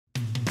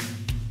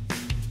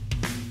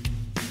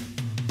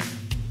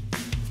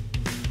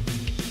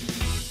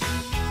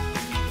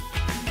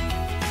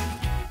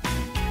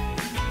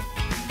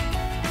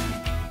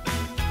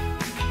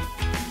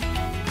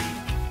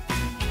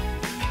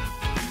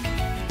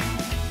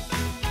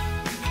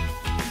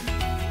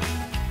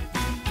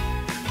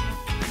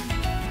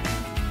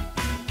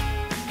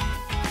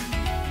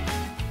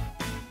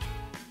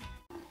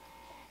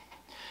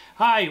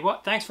Hi,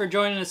 thanks for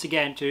joining us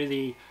again to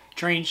the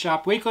Train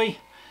Shop Weekly.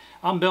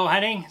 I'm Bill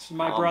Henning. This is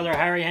my brother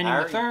Harry Henning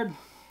III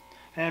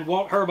and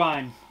Walt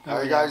Herbine. How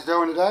are you guys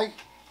doing today?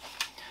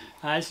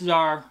 This is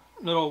our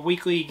little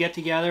weekly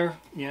get-together,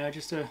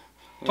 just to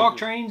talk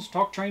trains,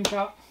 talk train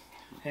shop,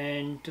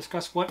 and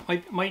discuss what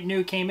might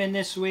new came in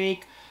this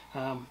week,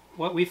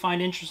 what we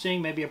find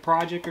interesting, maybe a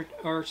project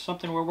or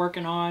something we're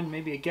working on,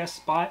 maybe a guest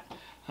spot.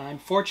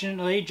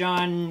 Unfortunately,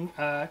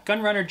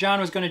 Gunrunner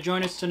John was going to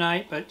join us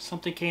tonight, but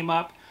something came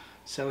up,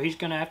 so he's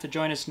going to have to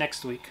join us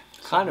next week.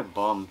 Kind of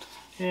bummed.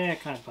 Yeah,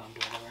 kind of bummed.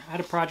 Whatever. I had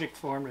a project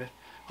for him. I'm going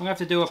to have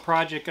to do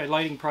a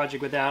lighting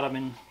project without him,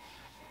 and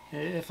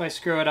if I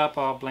screw it up,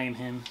 I'll blame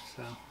him.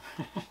 So.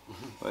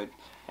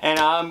 And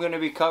I'm going to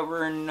be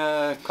covering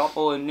a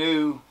couple of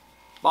new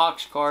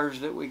boxcars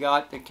that we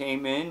got that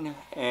came in,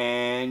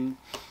 and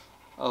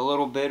a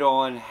little bit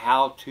on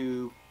how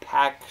to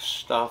pack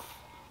stuff.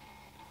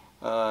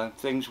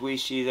 Things we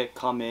see that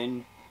come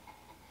in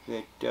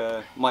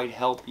that might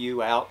help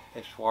you out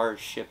as far as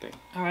shipping.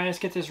 All right, let's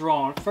get this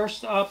rolling.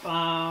 First up,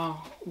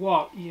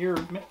 Walt, you're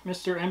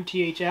Mr.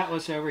 MTH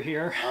Atlas over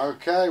here.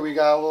 Okay, we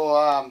got a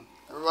little,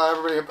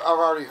 everybody I've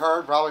already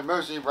heard, probably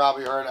most of you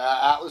probably heard,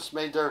 Atlas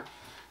made their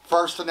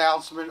first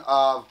announcement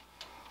of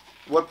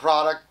what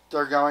product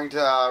they're going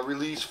to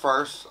release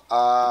first,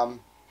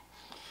 and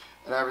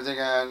everything,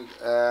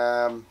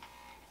 and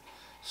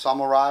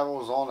some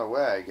arrival is on the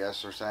way, I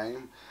guess they're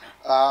saying.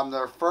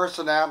 Their first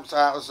announcement,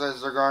 Atlas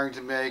says they're going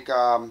to make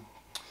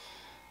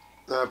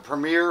the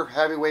premier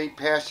heavyweight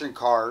passenger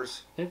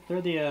cars.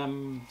 They're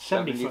the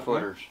 70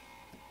 footers.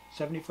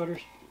 70 footers?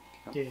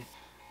 Yep. Yeah.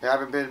 They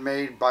haven't been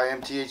made by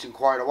MTH in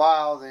quite a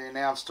while. They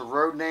announced the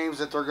road names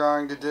that they're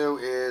going to do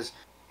is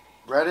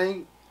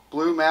Reading,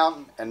 Blue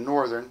Mountain, and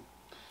Northern.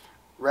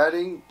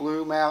 Reading,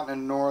 Blue Mountain,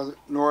 and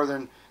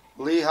Northern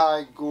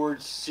Lehigh Gorge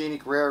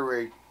Scenic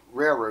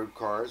Railroad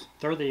cars.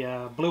 They're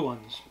the blue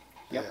ones.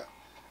 Yep. Yeah.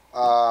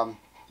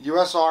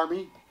 U.S.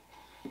 Army,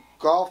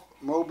 Gulf,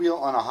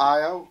 Mobile, and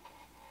Ohio,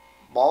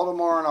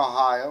 Baltimore and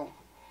Ohio,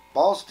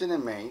 Boston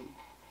and Maine,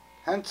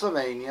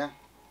 Pennsylvania,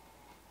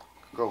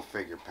 go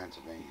figure,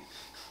 Pennsylvania,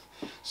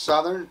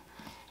 Southern,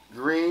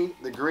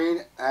 the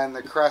Green and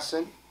the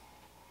Crescent,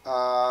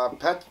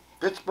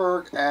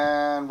 Pittsburgh,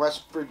 and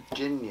West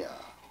Virginia.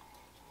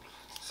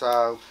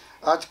 So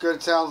that's good.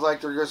 It sounds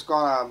like they're just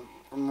gonna,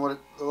 from what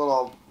the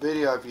little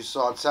video if you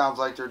saw, it sounds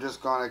like they're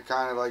just gonna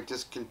kind of like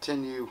just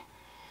continue.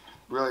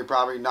 Really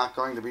probably not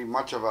going to be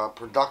much of a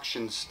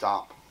production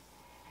stop.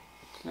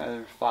 Yeah,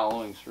 they're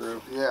following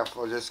through. Yeah,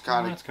 we'll just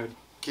kind of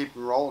keep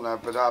rolling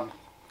that. But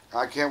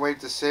I can't wait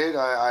to see it.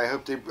 I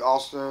hope they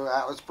also,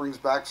 Atlas brings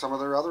back some of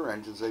their other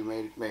engines they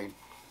made.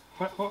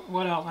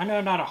 What else? I know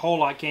not a whole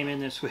lot came in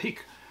this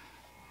week.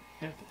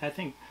 I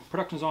think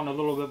production's on a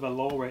little bit of a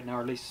lull right now,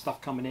 or at least stuff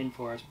coming in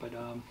for us. But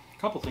a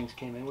couple things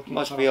came in.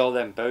 Must be all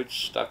them boats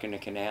stuck in the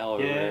canal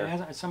over there.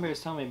 Yeah, somebody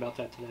was telling me about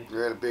that today. We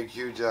had a big,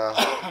 huge,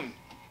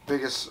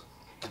 biggest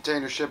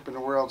container ship in the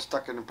world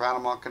stuck in the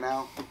Panama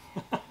Canal.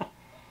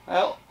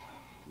 Well,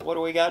 what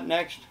do we got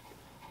next?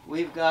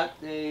 We've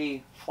got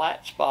the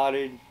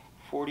flat-spotted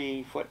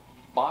 40-foot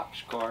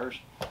box cars.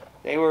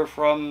 They were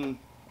from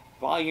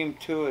Volume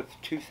 2 of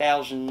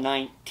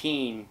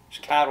 2019's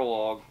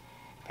catalog,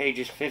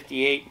 pages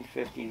 58 and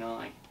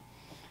 59.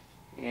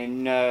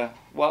 And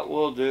what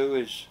we'll do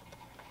is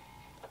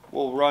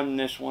we'll run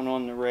this one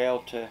on the rail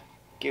to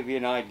give you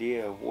an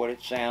idea of what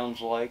it sounds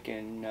like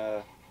and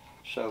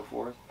so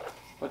forth.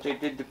 But they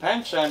did the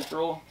Penn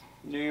Central,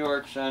 New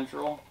York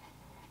Central.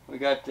 We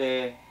got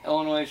the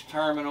Illinois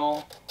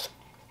Terminal,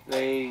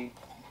 the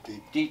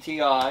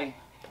DTI.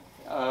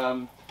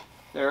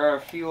 There are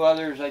a few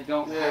others I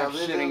don't have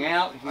sitting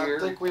out here. I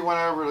think we went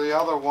over the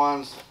other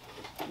ones.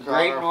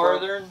 Great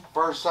Northern.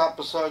 First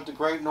episode, the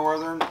Great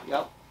Northern.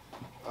 Yep.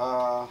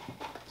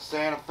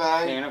 Santa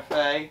Fe. Santa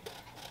Fe.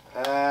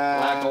 And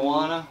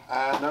Lackawanna.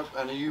 Nope,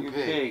 and the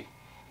UP.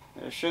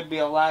 There should be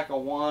a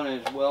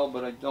Lackawanna as well,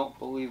 but I don't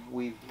believe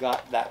we've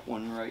got that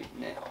one right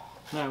now.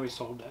 No, we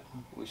sold that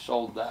one. We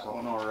sold that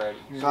one already.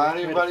 So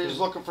anybody who's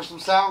looking for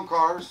some sound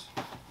cars,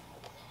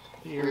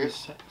 the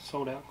area's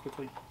sold out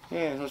quickly.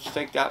 Yeah, let's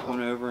take that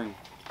one over and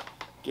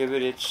give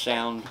it its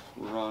sound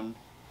run.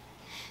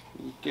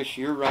 I guess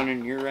you're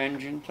running your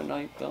engine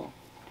tonight, Bill?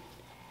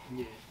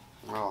 Yeah.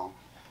 Well.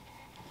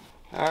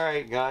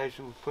 Alright guys,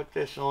 we'll put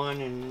this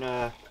on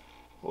and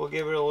we'll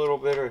give it a little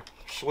bit of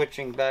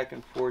switching back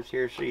and forth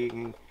here so you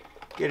can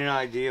get an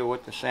idea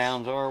what the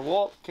sounds are.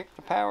 Walt, kick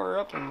the power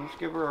up and let's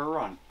give her a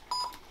run.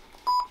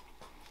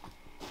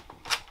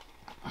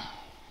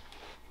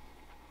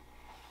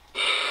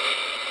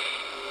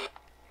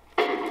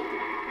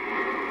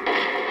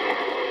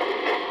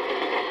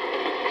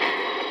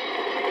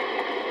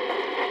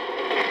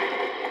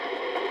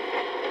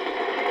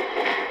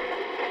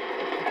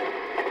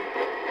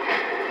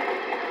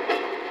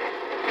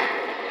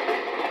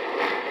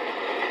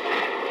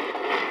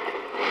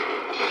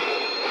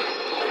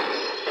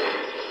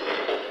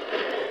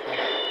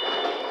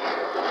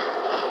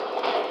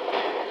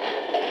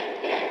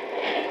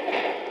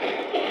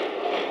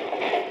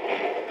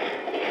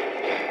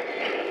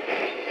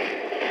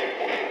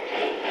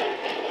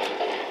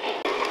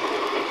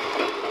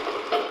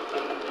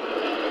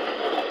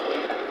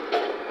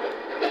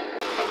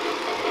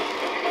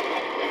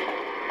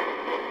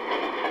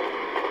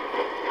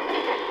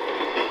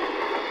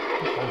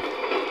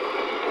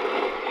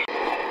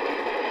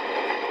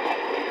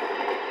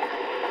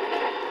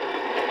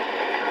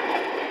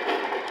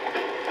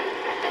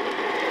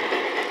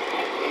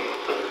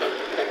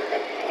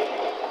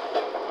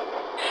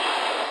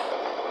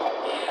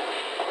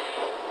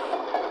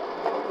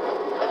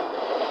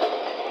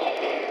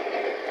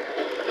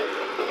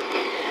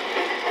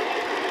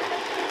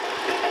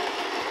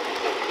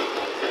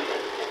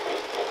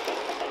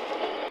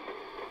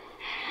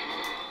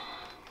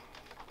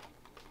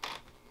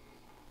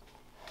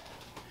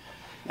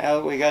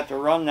 that we got to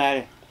run that.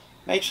 It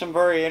makes some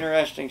very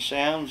interesting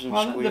sounds and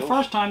well, squeals. the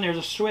first time there's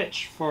a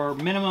switch for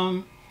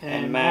minimum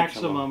and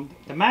maximum.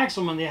 The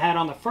maximum they had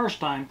on the first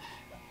time,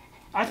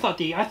 I thought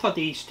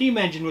the steam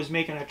engine was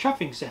making a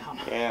chuffing sound.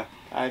 Yeah,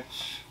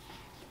 that's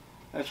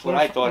what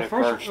I thought at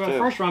first too. The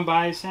first run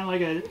by, it sounded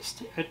like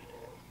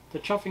the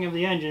chuffing of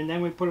the engine.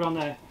 Then we put it on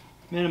the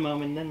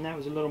minimum, and then that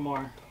was a little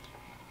more.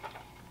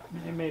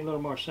 It made a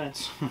little more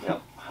sense.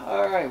 Yep.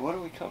 All right, what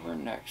are we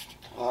covering next?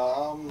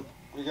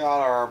 We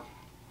got our,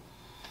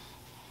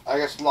 I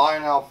guess,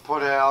 Lionel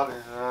put out.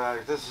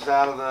 This is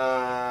out of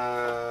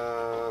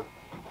the.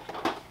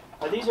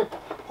 These are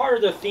part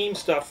of the theme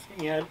stuff.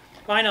 Yeah,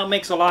 Lionel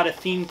makes a lot of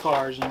theme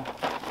cars, and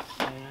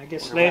I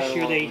guess last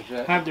year they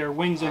have their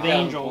Wings of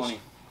Angels.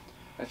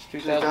 That's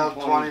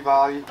 2020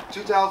 volume.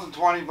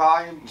 2020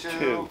 volume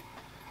 2.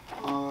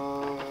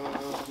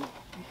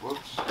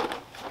 Whoops.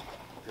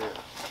 Yeah.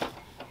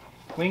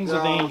 Wings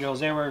of Angels.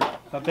 They were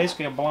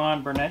basically a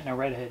blonde, brunette, and a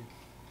redhead.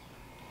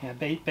 Yeah,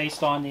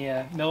 based on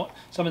the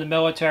some of the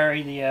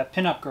military, the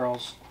pinup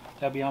girls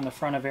that'll be on the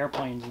front of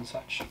airplanes and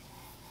such.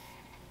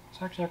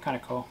 So actually, they're kind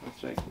of cool.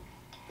 Let's see.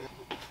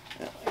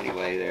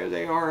 Anyway, there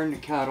they are in the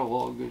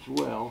catalog as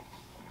well,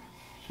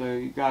 so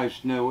you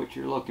guys know what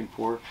you're looking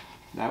for.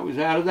 That was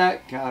out of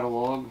that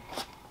catalog,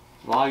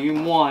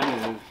 Volume 1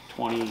 of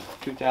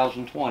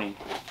 2020.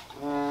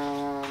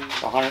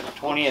 The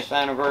 120th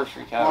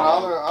anniversary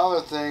catalog. One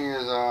other thing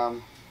is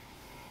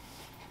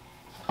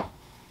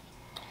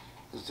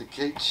the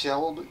Kate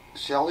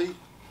Shelley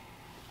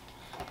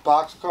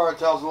boxcar. It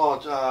tells a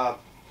little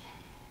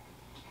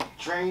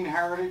train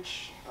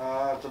heritage.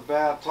 Talks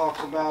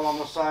about on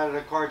the side of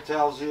the car,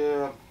 tells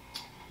you,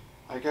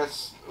 I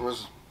guess it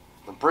was,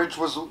 the bridge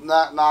was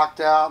not knocked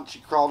out, and she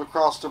crawled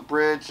across the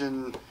bridge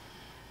and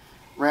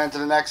ran to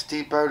the next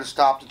depot to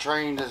stop the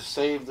train to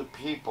save the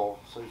people.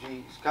 So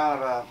she's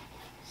kind of a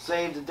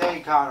save the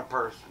day kind of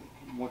person.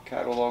 What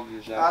catalog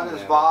is that? That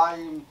is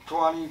Volume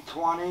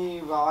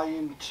 2020,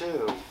 Volume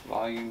 2.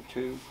 Volume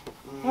 2?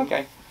 Mm-hmm.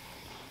 Okay.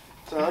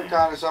 So they're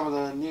kind of some of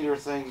the neater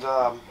things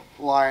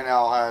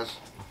Lionel has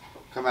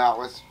come out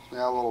with.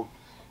 Yeah, a little.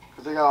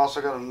 I think I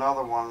also got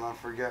another one. I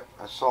forget.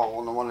 I saw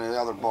one of the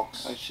other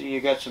books. I see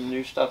you got some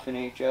new stuff in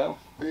HO.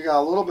 We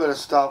got a little bit of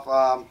stuff.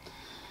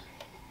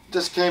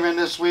 Just came in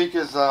this week.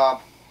 Is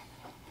yeah,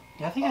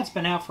 I think it's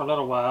been out for a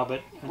little while,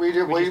 but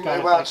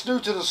it's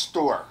new to the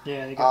store.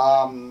 Yeah, they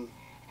got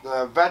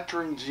the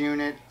Veterans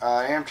Unit,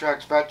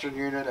 Amtrak's Veteran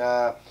Unit,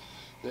 the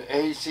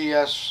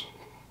ACS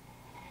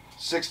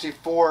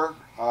 64,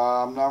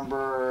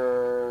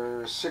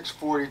 number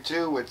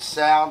 642 with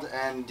sound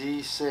and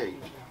DC.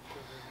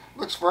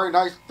 Looks very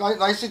nice,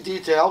 nicely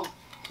detailed.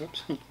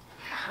 Oops.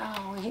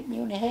 Ow, it hit me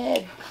on the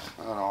head.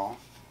 I don't know.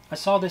 I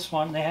saw this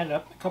one. They had it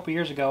up a couple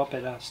years ago up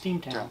at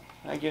Steamtown. Yeah.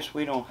 I guess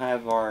we don't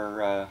have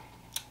our. I'll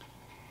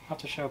have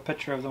to show a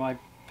picture of my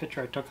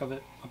picture I took of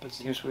it up at I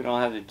Steamtown. guess we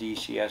don't have the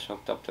DCS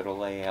hooked up to the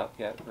layout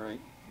yet,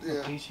 right?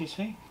 Yeah.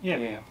 DCC? Yeah.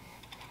 Yeah.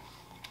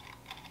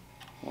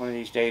 One of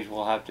these days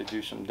we'll have to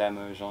do some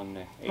demos on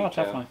the HO. Oh,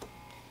 definitely.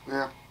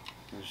 Yeah.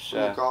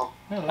 I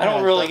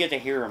don't really get to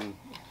hear them.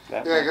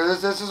 Yeah,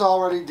 because this is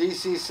already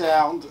DC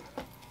sound.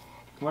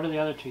 What are the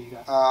other two you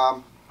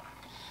got?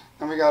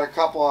 And we got a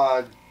couple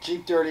of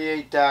Jeep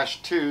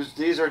 38-2s.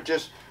 These are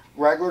just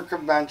regular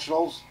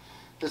conventionals.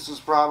 This is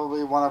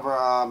probably one of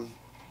our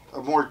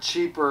a more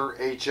cheaper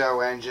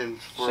HO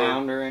engines. For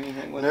sound or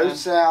anything with no that?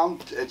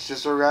 sound. It's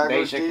just a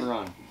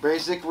regular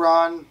basic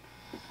run.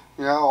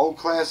 You know, old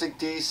classic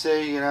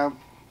DC. You know,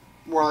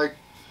 more like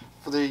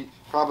for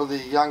probably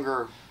the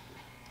younger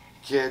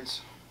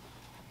kids.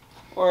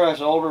 Or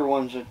us older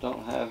ones that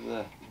don't have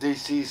the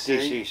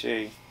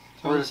DCC.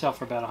 So they sell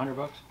for about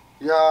 $100.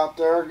 Yeah,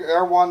 they're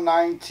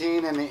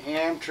 $119 and the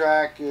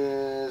Amtrak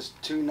is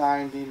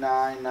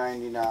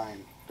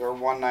 $299.99. They're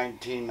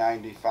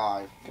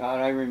 $119.95.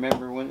 God, I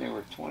remember when they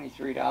were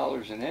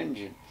 $23 an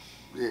engine.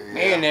 Yeah.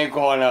 Man, they've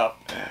gone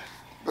up.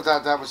 But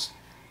that was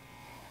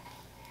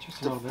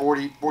Just a little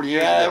 40 years ago.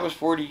 Yeah, that was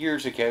 40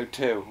 years ago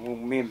too.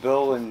 When me and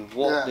Bill and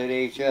Walt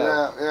did HO.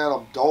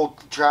 Yeah, the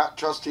old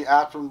trusty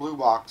Atron Blue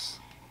Box.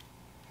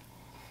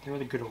 They were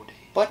the good old days.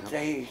 But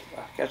they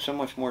got so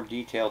much more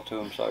detail to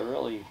them, so I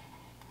really...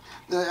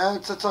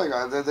 It's like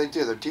they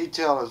do. The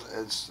detail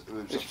is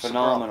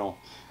phenomenal.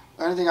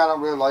 Anything I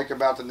don't really like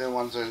about the new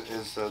ones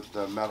is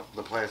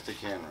the plastic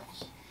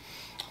handrails.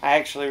 I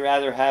actually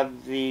rather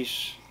have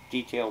these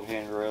detailed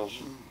handrails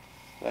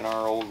than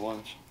our old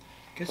ones.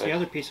 I guess the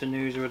other piece of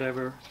news or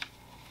whatever,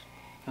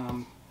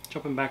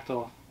 jumping back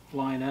to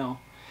Lionel.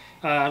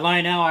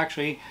 Lionel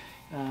actually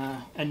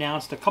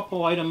announced a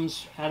couple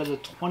items out of the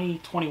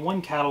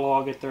 2021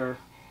 catalog that they're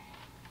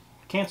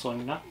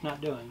canceling,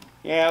 not doing.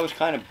 Yeah, I was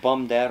kind of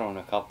bummed out on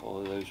a couple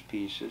of those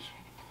pieces.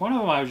 One of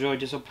them I was really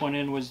disappointed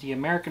in was the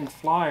American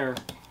Flyer,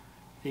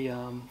 the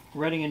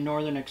Reading and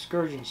Northern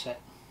Excursion set.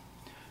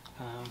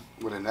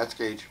 With an S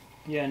gauge.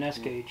 Yeah, an S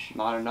gauge.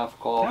 Not enough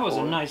call. That was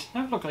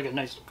that looked like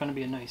going to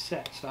be a nice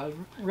set. So I was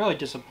really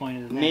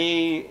disappointed in that.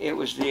 Me, it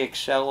was the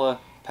Excella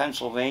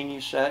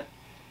Pennsylvania set.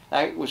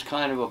 That was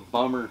kind of a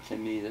bummer to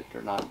me that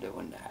they're not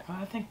doing that.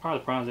 I think part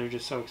of the problem is they're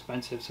just so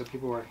expensive, so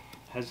people were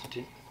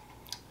hesitant.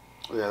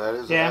 Yeah, that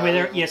is. Yeah,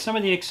 I mean, some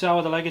of the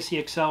the legacy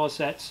Excel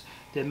sets,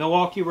 the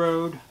Milwaukee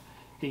Road,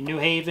 the New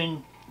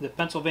Haven, the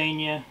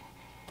Pennsylvania,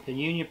 the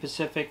Union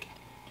Pacific,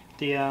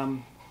 the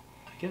I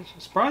guess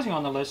surprising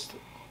on the list,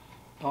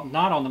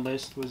 not on the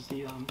list was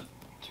the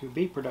to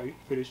be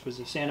produced was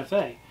the Santa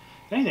Fe.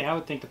 If anything, I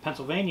would think the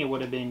Pennsylvania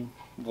would have been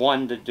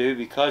one to do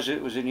because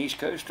it was an East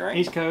Coast train.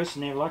 East Coast,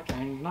 and they electric,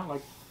 not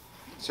like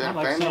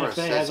Santa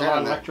Fe has a lot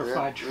of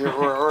electrified trains.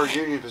 Or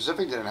Union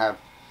Pacific didn't have.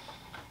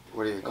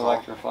 What do you call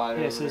electrified?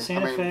 Yeah, so the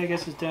Santa Fe, I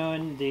guess, is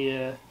doing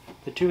the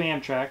 2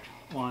 Amtrak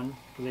one,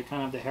 because they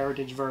kind of have the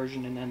heritage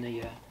version, and then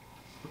the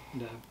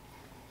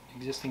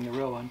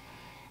real one,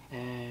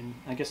 and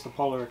I guess the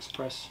Polar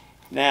Express.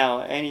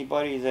 Now,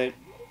 anybody that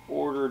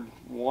ordered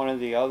one of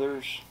the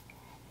others,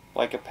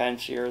 like a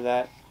Pensy or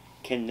that,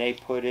 can they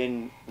put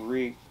in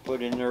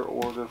their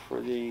order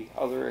for the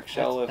other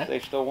Excel if they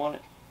still want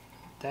it?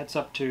 That's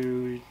up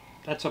to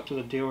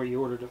the dealer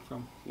you ordered it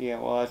from. Yeah,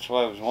 well, that's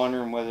why I was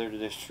wondering whether the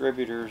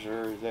distributors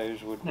or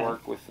those would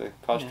work with the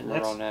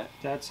customer on that.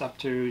 That's up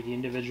to the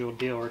individual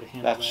dealer to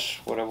handle that. That's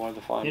what I wanted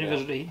to find out.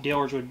 Individual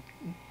dealers would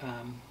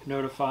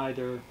notify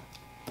their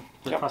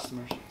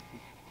customers.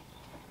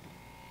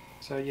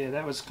 So yeah,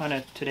 that was kind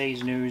of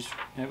today's news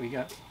that we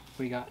got.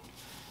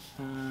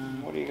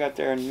 What do you got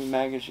there in new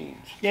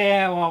magazines?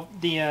 Yeah, well,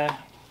 the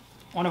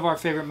one of our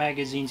favorite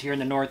magazines here in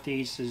the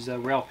Northeast is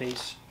Rail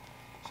Pace.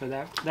 So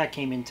that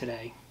came in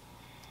today.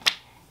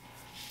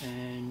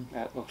 And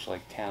that looks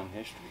like town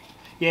history.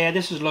 Yeah,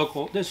 this is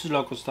local. This is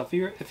local stuff.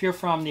 If you're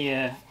from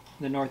the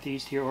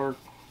Northeast here or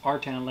our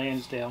town,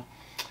 Lansdale,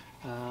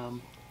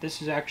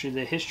 this is actually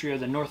the history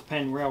of the North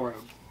Penn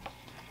Railroad.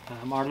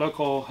 Our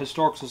local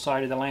historical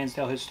society, the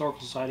Lansdale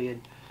Historical Society, had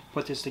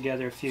put this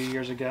together a few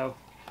years ago.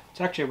 It's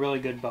actually a really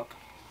good book.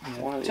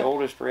 One of the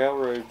oldest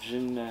railroads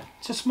in.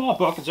 It's a small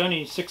book. It's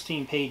only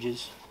 16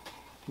 pages,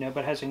 but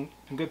it has some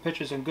good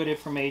pictures and good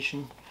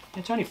information.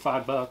 It's only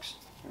 $5.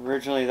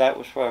 Originally, that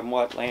was from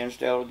what,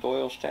 Lansdale to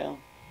Doylestown?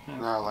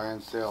 No,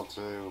 Lansdale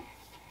to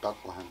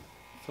Bethlehem.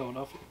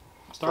 Philadelphia.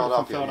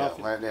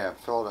 Philadelphia. Yeah,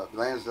 Philadelphia.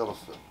 Lansdale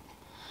to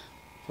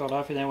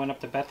Philadelphia. Then went up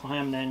to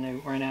Bethlehem. Then they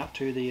went out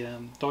to the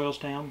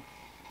Doylestown.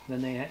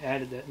 Then they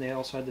added that. They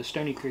also had the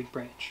Stony Creek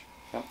branch,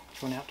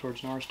 which went out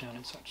towards Norristown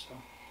and such.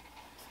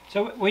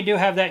 So we do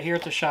have that here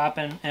at the shop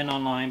and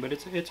online. But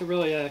it's a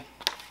really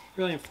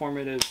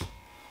informative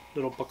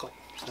little booklet.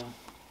 So.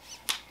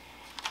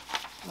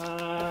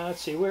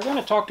 Let's see. We're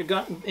going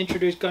to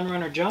introduce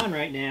Gunrunner John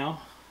right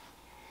now,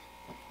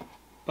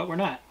 but we're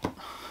not.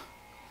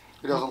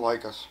 He doesn't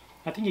like us.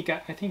 I think he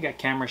got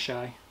camera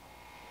shy.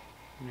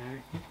 He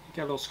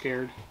got a little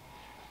scared.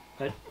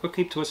 But we'll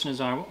keep twisting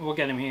his arm. We'll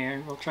get him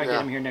here. We'll try to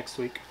get him here next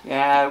week.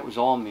 Yeah, it was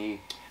all me.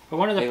 But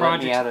one of the they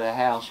projects. Let me out of the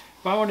house.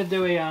 But I want to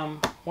do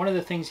one of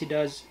the things he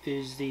does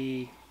is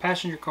the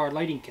passenger car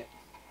lighting kit.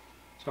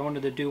 So I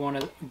wanted to do one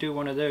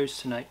of those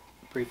tonight.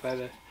 Brief.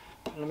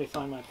 Let me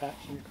find my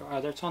passenger car.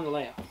 Oh, that's on the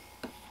layout.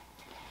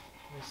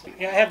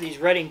 Yeah, I have these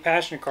Reading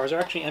passenger cars. They're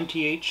actually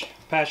MTH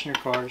passenger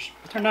cars,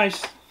 but they're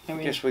nice. I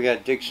mean, guess we got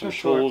to dig some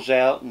tools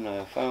out and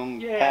a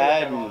foam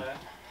pad and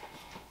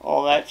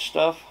all that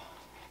stuff.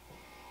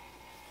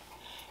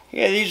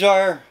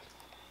 Yeah,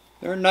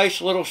 they're a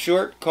nice little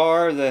short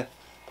car.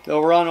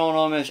 They'll run on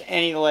almost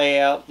any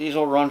layout. These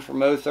will run from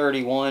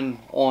 031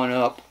 on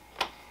up.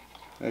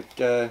 But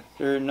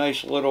they're a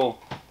nice little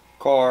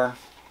car.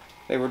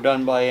 They were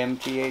done by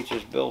MTH,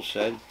 as Bill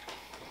said.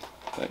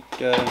 But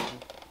we're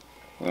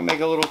going to make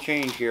a little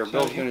change here. So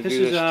Bill's going to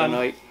do this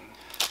tonight.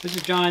 This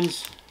is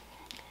John's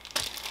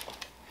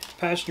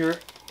passenger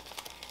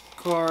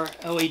car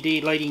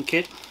LED lighting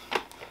kit,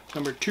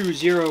 number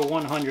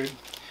 20100.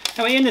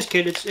 Now in this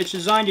kit, it's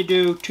designed to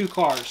do 2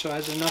 cars, so it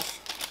has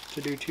enough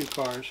to do 2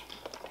 cars.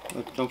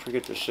 Don't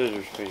forget the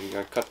scissors, because you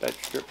got to cut that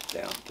strip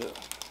down too.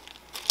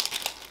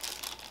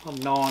 I'm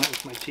gnawing it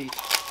with my teeth.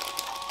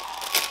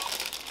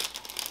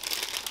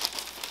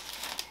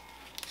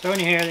 So in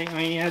here,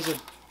 he has a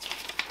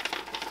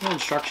little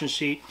instruction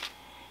sheet.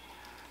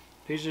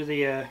 These are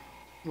the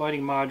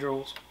lighting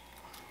modules.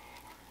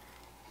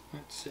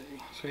 Let's see.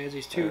 So he has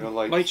these 2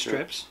 light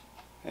strips.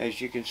 As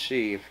you can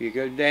see, if you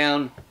go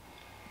down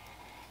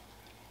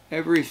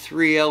every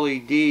 3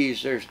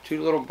 LEDs, there's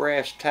 2 little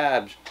brass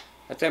tabs.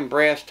 At them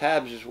brass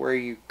tabs is where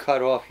you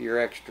cut off your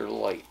extra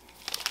light.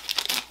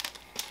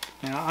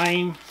 Now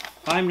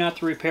I'm not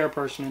the repair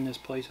person in this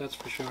place, that's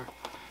for sure.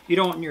 You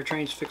don't want your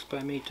trains fixed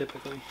by me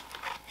typically.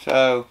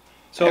 So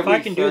if I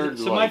can do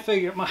this,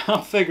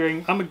 I'm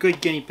figuring I'm a good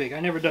guinea pig.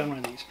 I've never done one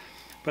of these,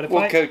 but if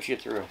we'll coach you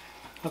through.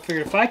 I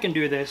figured if I can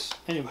do this,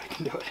 anybody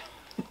can do it.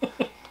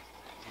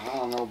 I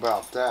don't know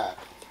about that.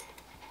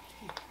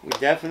 We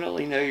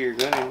definitely know you're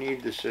going to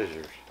need the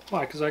scissors.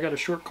 Why? Because I got a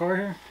short car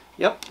here.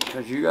 Yep,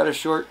 because you got a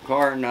short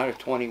car, not a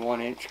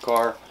 21-inch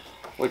car,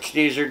 which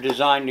these are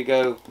designed to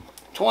go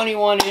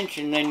 21 inch,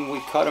 and then we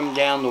cut them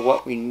down to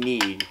what we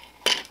need.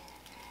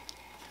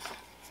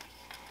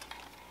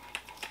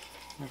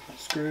 There's my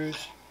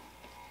screws.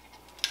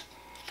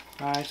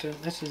 Alright, so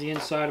this is the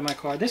inside of my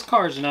car. This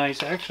car is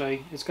nice,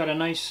 actually. It's got a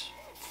nice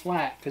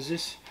flat, because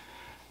this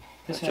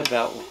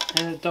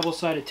has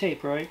double-sided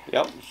tape, right?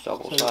 Yep, it's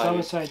double-sided. So the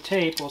double-sided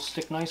tape will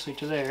stick nicely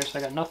to there, so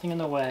I got nothing in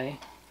the way.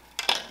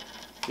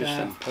 Just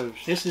some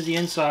posts. This is the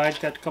inside. It's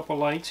got a couple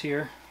lights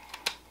here.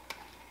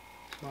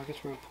 So I guess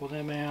we'll pull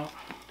them out.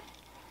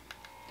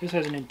 This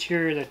has an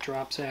interior that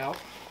drops out.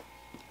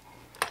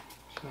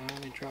 So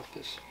let me drop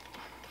this.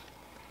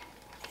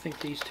 I think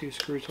these two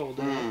screws hold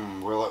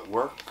down. Will it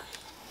work?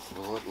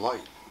 Will it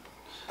light?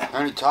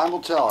 Only time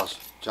will tell us,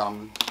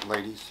 gentlemen,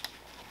 ladies.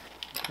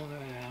 Pull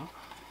that out.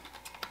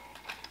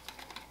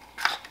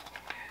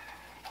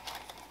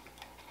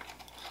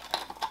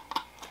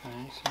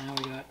 Okay, so now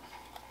we got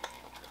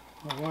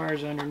our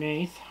wires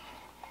underneath.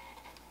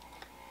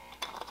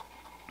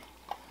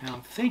 Now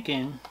I'm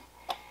thinking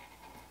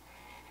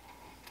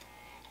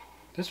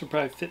this would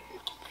probably fit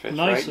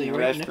nicely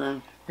right in the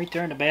restroom. Right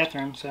there in the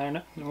bathroom.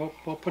 So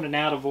we'll put an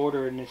out of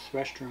order in this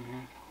restroom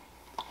here.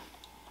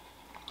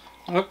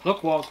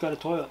 Look, Walt's got a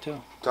toilet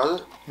too.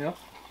 Does it? Yep,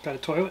 got a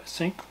toilet,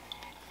 sink.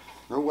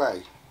 No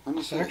way. Let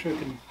me see. So actually, we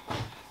can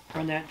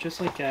run that just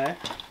like that.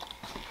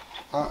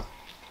 Oh,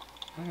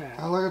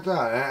 look at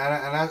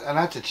that. And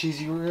that's a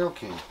cheesy Real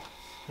King.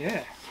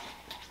 Yeah.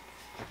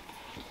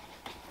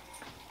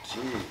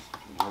 Jeez,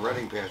 the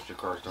Reading pasture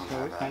cars don't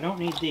have that. I don't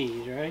need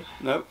these, right?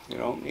 Nope, you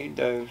don't need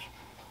those.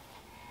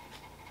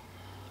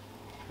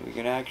 We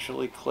can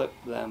actually clip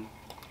them.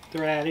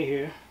 They're out of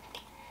here.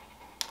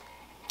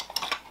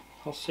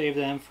 I'll save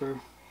them for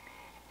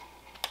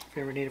if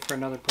you ever need it for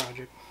another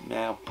project.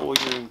 Now pull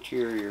your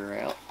interior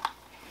out.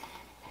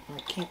 I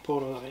can't pull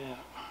it all out.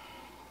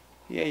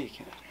 Yeah, you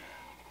can.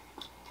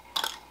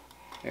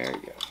 There you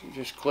go. You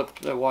just clip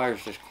the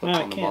wires. Just clip No,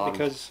 I on the can't bottom.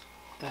 because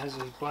it has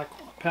these black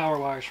power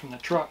wires from the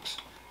trucks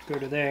go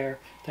to there.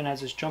 Then it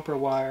has this jumper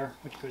wire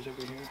which goes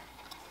over here.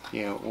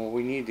 Yeah. Well,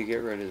 we need to get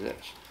rid of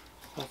this.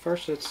 Well,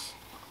 first let's.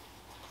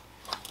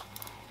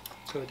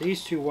 So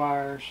these two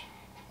wires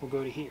will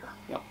go to here.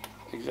 Yep.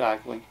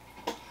 Exactly.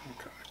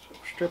 Okay. So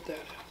strip that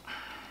out.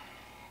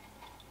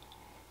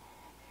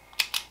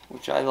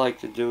 Which I like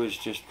to do is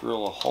just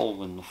drill a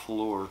hole in the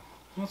floor.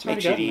 Well, it's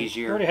Makes already it got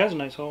easier. It already has a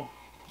nice hole.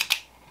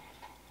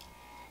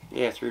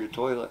 Yeah, through the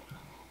toilet.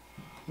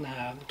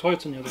 Nah, the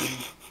toilet's in the other room.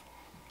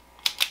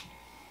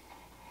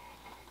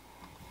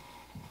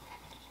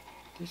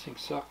 These things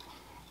suck.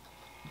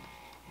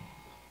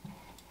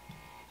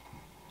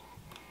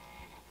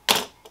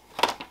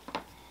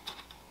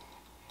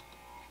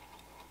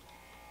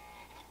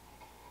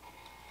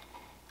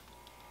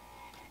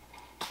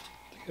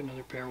 Take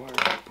another pair of wires.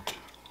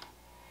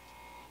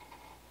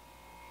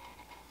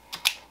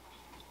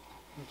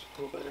 That's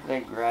a little better.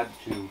 They grab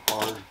too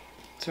hard.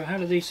 So how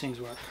do these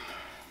things work?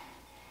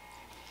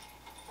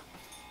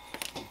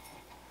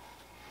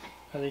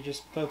 Are they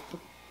just both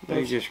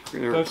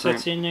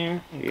sets in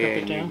there and crimp it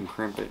down? Yeah, you can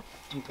crimp it.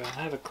 Okay,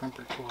 I have a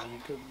crimper tool.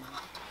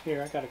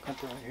 Here, I got a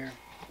crimper right here.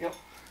 Yep.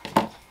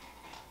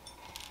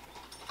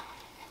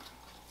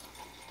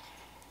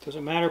 Does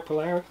it matter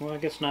polarity? Well, I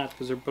guess not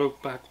because they're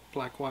both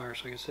black wires,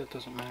 so I guess that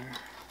doesn't matter.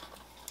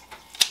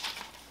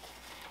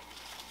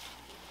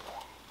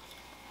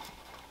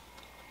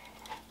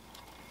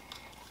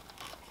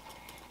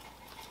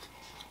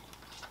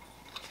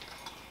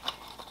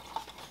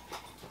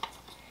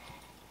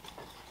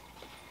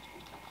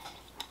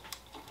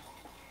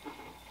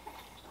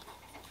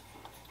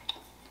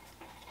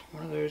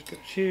 One of those goes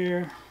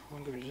here,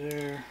 one goes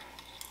there.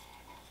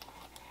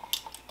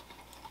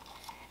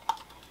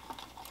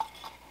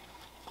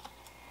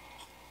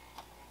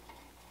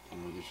 I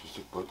guess you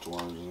stick both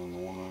wires in the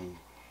one end.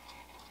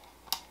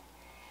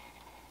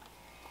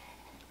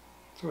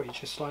 So what, you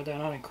just slide that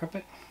on and crimp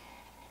it?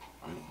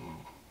 I don't know.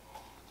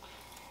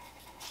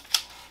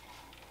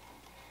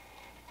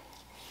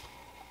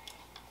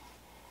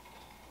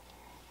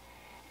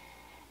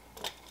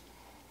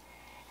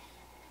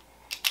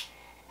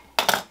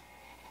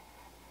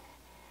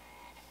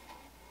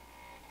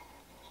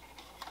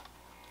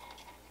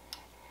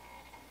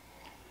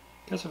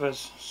 I guess if I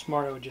was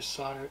smart, I would just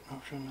solder it,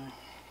 shouldn't I?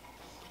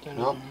 Put that in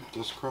Yep, there.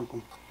 just crimp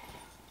them.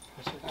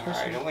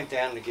 Alright, I went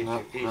down to get you a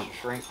piece of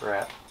shrink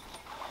wrap.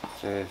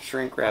 To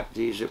shrink wrap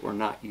these that we're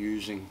not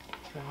using.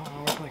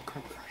 Where's my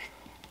crimper?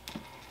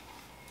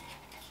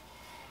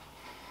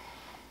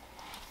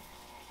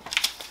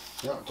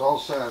 Yeah, it's all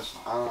says.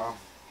 I don't know.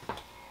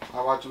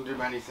 I watch them do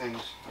many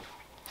things.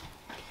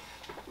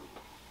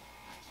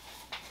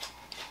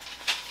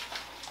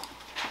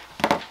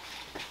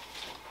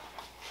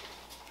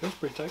 Feels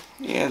pretty tight.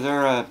 Yeah,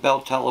 they're a Bell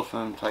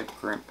Telephone type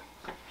crimp.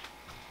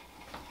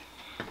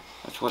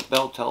 That's what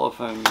Bell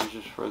Telephone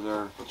uses for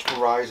their... It's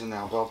Verizon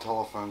now. Bell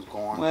Telephone's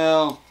gone.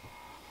 Well...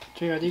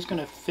 So are these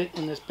going to fit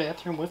in this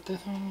bathroom with the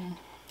thing?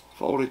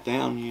 Fold it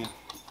down, yeah.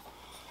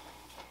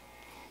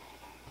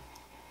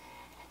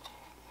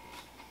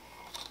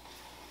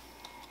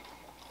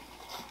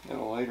 Got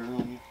a lighter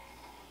on you?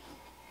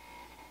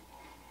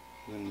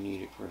 I'm going to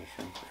need it for the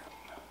shrink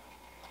wrap.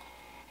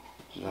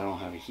 Because I don't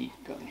have a heat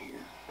gun here.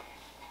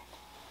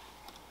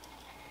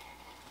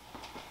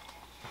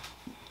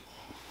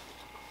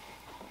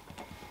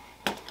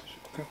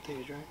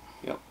 cage, right?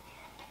 Yep.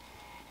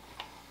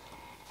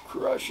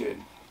 Crush it.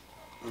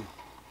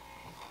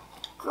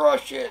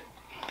 Crush it.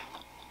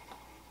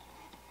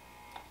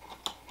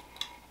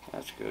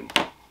 That's good.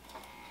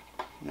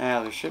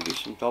 Now there should be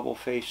some double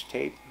face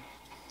tape.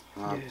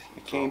 Yeah.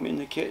 It came in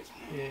the kit.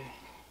 Yeah.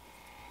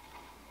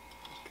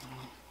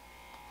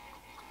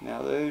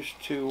 Now those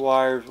two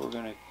wires we're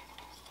going to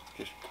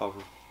just cover.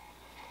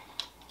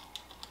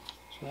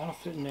 So that'll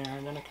fit in there,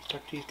 and then I can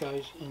tuck these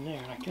guys in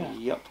there like that.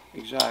 Yep,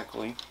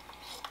 exactly.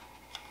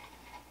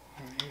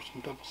 Alright, here's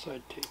some double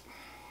side tape.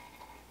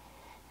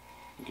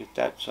 Get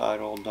that side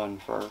all done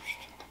first.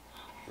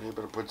 You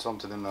better put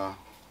something in the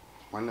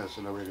window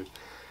so nobody goes,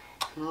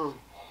 oh,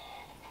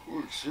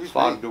 excuse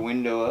Fog me. the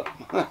window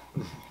up.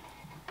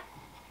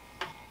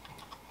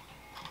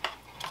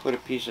 Put a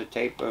piece of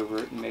tape over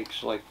it and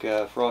makes like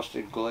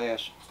frosted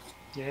glass.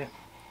 Yeah.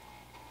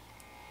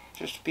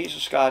 Just a piece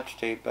of Scotch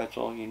tape, that's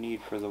all you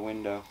need for the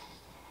window.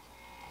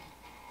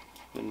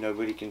 Then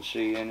nobody can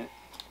see in it.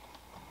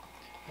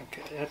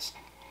 Okay, that's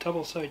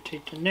double side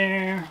taped in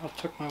there. I'll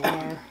tuck my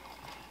wire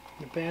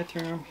in the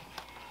bathroom.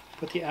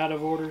 Put the out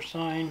of order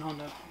sign on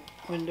the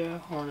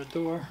window or the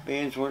door.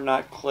 Beans, we're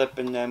not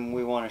clipping them,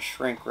 we want to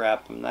shrink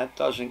wrap them. That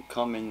doesn't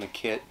come in the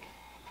kit.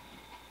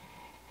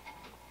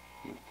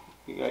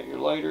 You got your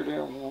lighter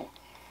there, Walt?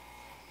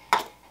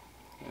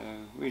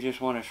 We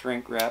just want to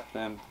shrink wrap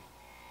them.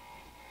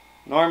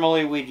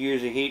 Normally we'd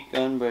use a heat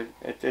gun, but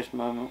at this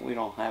moment we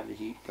don't have the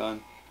heat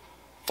gun.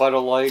 But a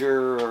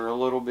lighter or a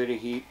little bit of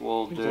heat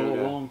will do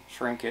to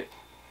shrink it.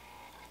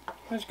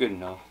 That's good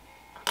enough.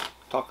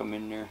 Tuck them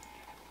in there.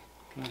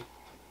 Okay.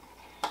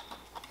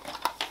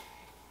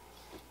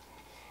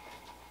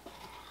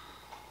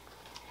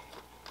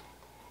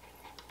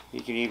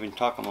 You can even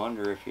tuck them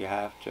under if you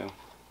have to.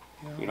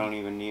 Yeah. You don't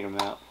even need them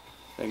out.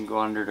 They can go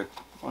under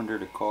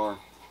the car.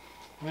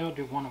 Maybe I'll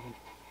do one of them.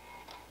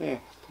 Yeah.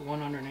 Put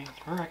one underneath,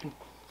 or I can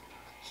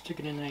stick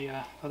it in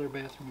the other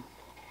bathroom.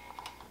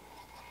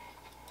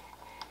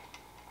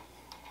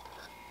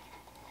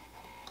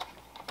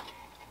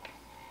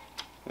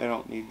 They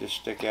don't need to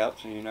stick out,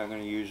 so you're not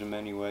going to use them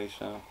anyway.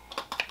 So.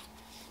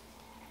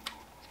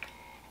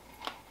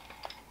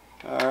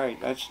 All right,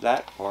 that's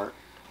that part.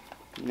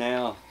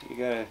 Now you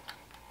gotta,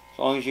 as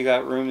long as you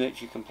got room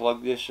that you can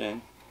plug this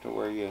in to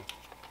where you.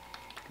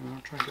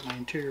 I'll try to get my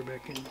interior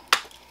back in.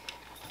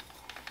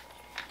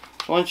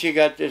 Once you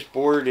got this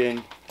board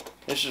in,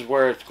 this is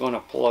where it's going to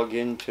plug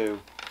into,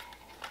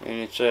 and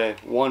it's a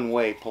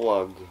one-way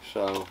plug,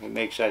 so it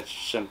makes that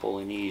simple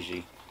and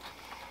easy.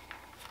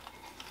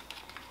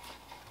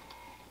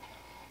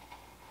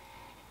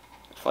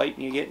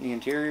 Fighting you getting the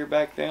interior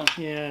back down?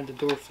 Yeah, the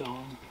door fell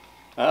on.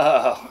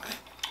 Oh.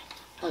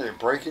 Oh, you're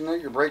breaking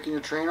it? You're breaking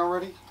your train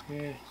already?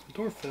 Yeah, the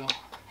door fell.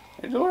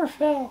 The door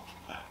fell.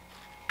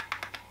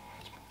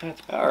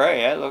 That's Alright,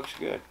 that looks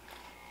good.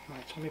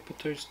 Alright, so let me put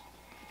those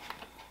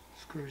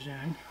screws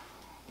in.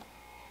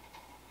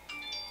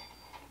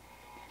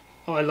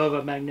 Oh, I love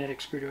a magnetic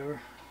screwdriver.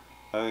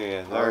 Oh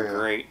yeah, they're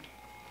great.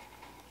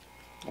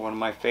 One of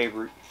my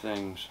favorite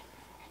things.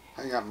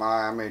 I got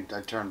mine.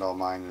 I turned all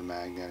mine into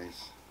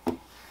magnets.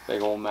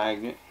 Big old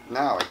magnet.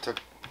 No,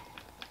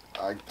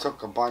 I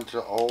took a bunch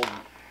of old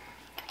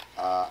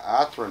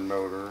Athearn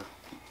motor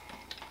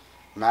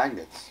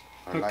magnets.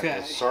 Like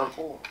a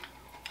circle.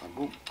 And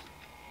boom.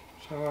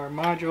 So our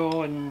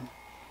module and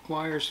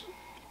wires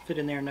fit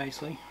in there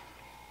nicely.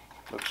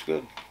 Looks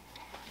good.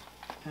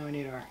 Now we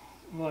need our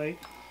light.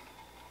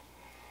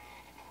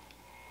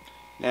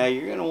 Now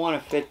you're going to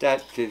want to fit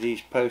that to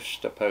these posts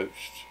to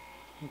posts.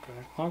 Okay.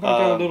 Well, I'm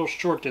going to go a little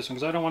short this one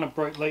because I don't want a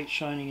bright light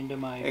shining into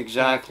my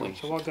Exactly.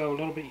 bathroom. So I'll go a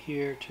little bit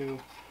here too.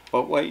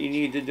 But what you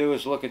need to do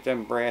is look at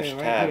them brass Okay,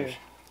 right tabs. here.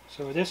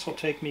 So this will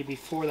take me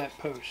before that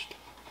post.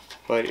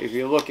 But if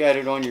you look at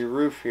it on your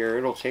roof here,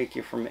 it'll take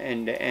you from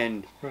end to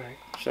end. Right.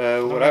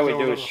 So what I would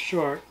do is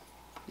short.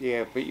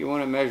 Yeah, but you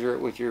want to measure it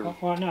with your. Oh,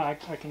 well, no, I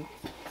can.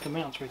 The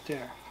mount's right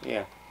there.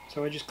 Yeah.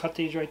 So I just cut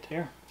these right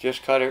there.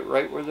 Just cut it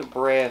right where the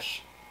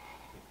brass.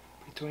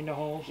 Between the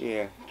holes.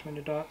 Yeah. Between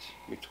the dots.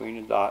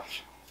 Between the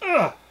dots.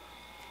 Ugh.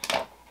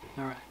 All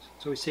right.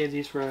 So we save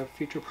these for a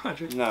future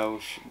project. No,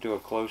 we should do a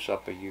close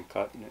up of you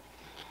cutting it,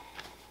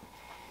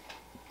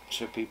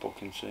 so people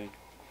can see.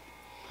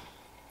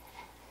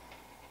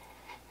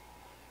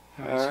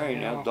 All right,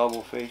 now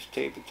double face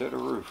tape it to the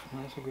roof.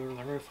 This will go to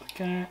the roof like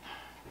that.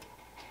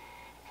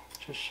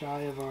 Just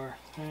shy of our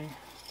thing.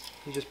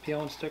 You just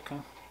peel and stick, huh?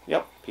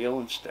 Yep, peel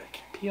and stick.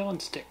 Peel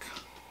and stick.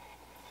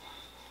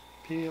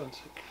 Peel and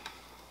stick.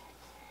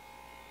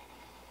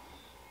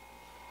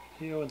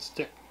 Peel and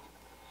stick.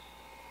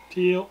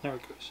 Peel. There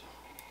it goes.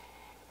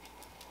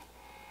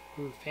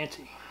 Ooh,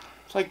 fancy.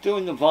 It's like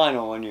doing the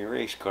vinyl on your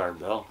race car,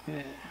 Bill.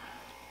 Yeah.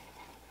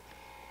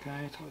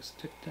 Okay, so we'll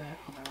stick that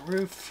on the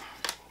roof.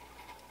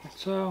 Like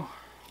so.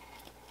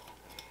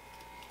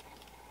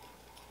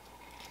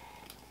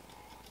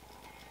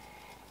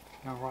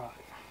 Alright.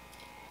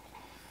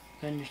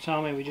 Then you're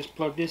telling me we just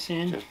plug this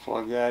in. Just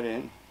plug that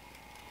in.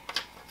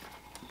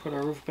 Put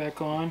our roof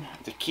back on.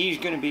 The key's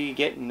going to be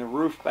getting the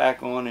roof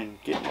back on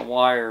and getting the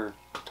wire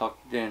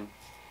tucked in.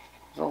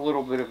 It's a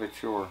little bit of a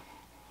chore.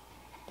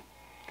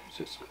 Goes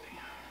this way.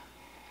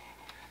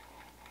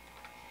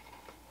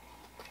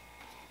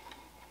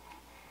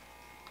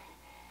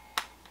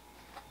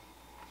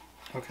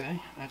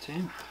 Okay, that's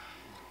in.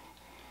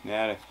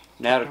 Now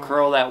to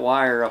curl that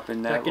wire up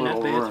in that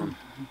little room.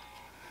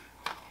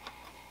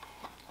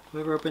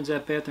 Whoever opens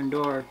that bathroom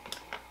door,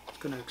 it's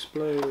going to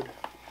explode.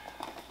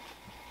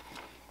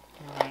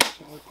 Alright,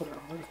 so we'll put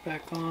our roof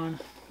back on.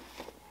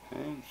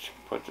 And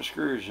put the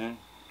screws in.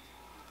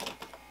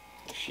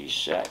 She's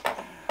set.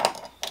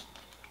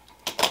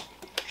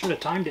 Should have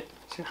timed it.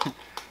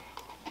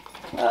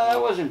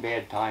 That wasn't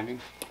bad timing,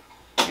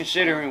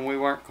 considering we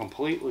weren't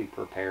completely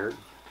prepared.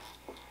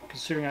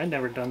 Considering I'd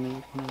never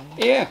done one of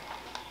these. Yeah,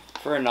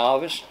 for a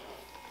novice.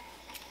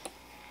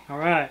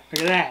 Alright,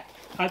 look at that.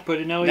 I put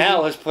it now.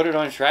 Now let's put it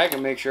on track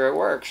and make sure it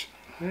works.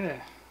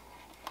 Yeah.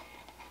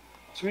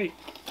 Sweet.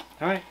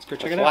 Alright, let's go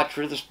check it out. Watch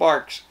for the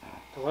sparks.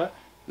 The what?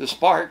 The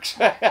sparks.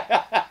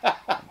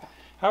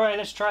 Alright,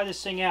 let's try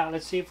this thing out.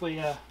 Let's see if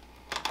we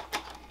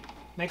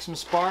make some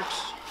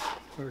sparks.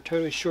 Or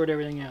totally short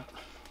everything out.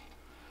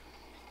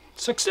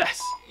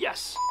 Success!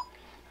 Yes!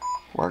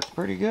 Works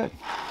pretty good.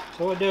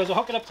 So what I'll do is I'll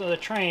hook it up to the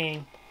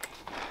train.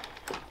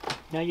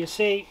 Now you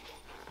see,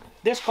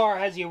 this car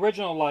has the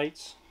original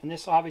lights, and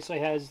this obviously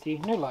has the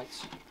new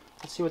lights.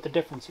 Let's see what the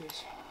difference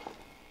is.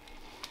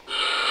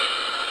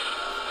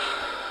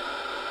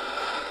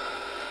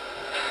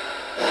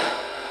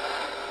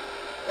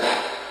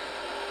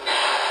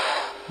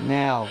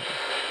 Now,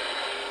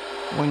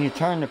 when you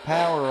turn the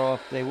power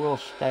off, they will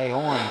stay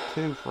on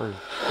too for a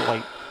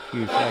slight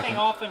few seconds. One thing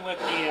often with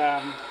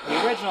the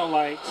original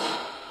lights,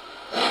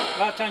 a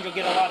lot of times you'll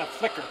get a lot of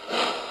flicker.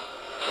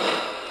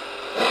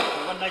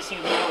 And one nice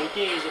thing with the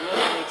LEDs, it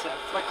really makes that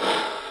flicker.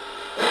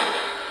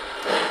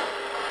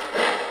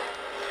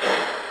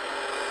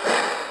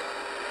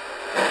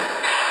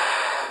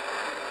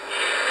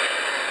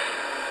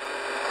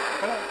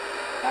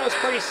 That was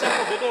pretty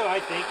simple to do, I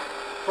think.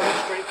 Pretty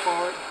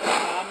straightforward.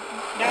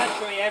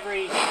 Naturally,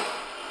 every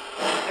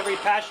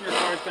passenger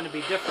car is going to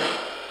be different.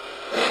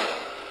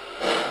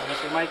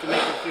 So you might have to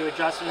make a few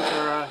adjustments,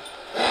 or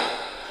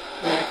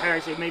like Harry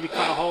said, maybe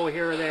cut a hole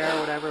here or there,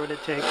 whatever it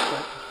takes.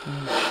 But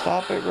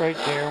stop it right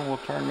there, and we'll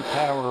turn the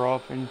power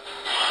off, and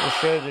we'll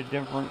show the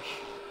difference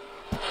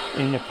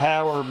in the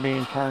power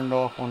being turned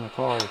off on the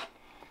cars.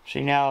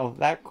 See, now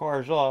that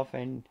car's off,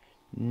 and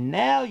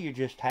now you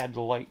just had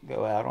the light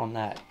go out on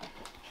that.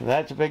 So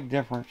that's a big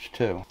difference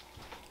too.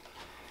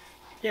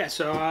 Yeah,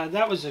 so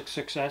that was a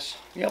success.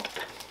 Yep.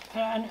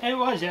 And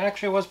it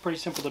actually was pretty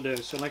simple to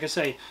do. So like I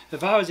say,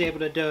 if I was able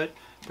to do it,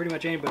 pretty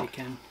much anybody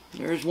can.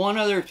 There's one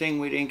other thing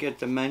we didn't get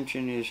to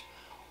mention is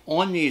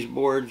on these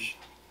boards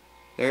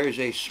there's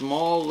a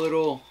small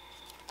little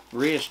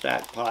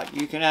rheostat pot.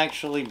 You can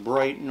actually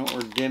brighten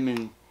or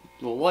dim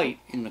the light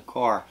in the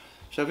car.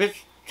 So if it's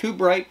too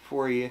bright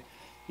for you,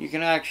 you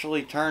can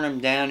actually turn them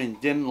down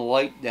and dim the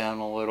light down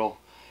a little.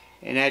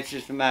 And that's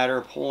just a matter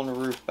of pulling the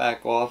roof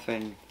back off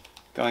and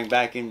going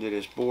back into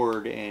this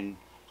board and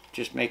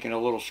just making a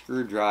little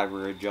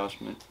screwdriver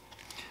adjustment.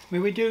 I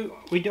mean, we do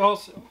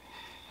also,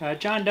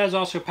 John does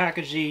also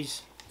package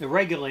the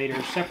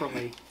regulators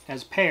separately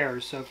as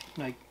pairs. So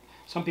like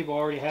some people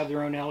already have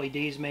their own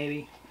LEDs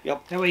maybe.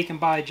 Yep. That way you can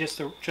buy just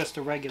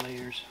the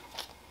regulators.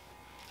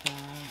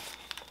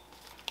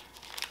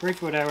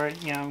 Brief whatever,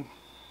 you know.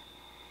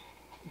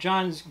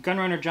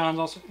 Gunrunner John's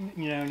also,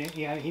 you know,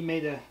 yeah, he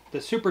made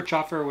the Super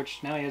Chuffer, which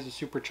now he has a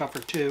Super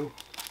Chuffer 2.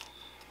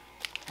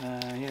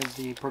 He has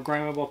the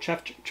programmable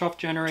chuff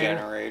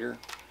generator.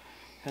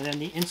 And then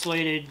the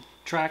insulated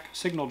track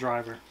signal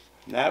driver.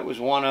 That was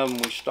one of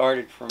them we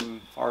started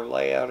from our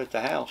layout at the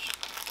house.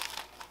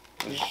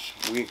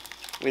 Yeah.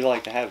 We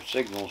like to have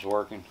signals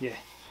working. Yeah.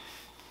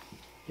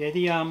 Yeah,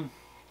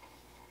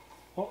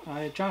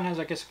 John has,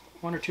 I guess,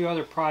 one or two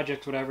other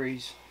projects, whatever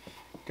he's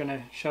going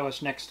to show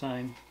us next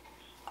time.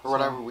 Or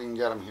whenever we can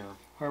get him here.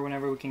 Or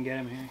whenever we can get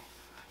him here.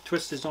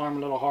 Twist his arm a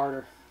little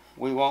harder.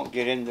 We won't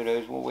get into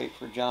those. We'll wait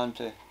for John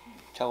to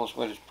tell us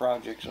what his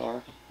projects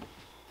are.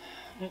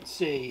 Let's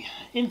see.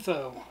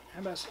 Info.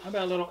 How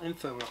about a little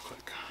info real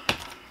quick?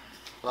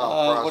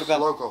 Well,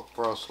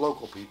 for us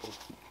local people.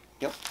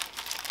 Yep.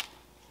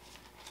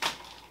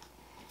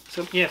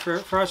 So yeah,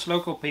 for us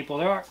local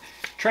people,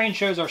 train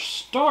shows are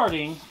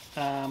starting.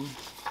 I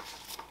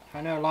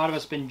know a lot of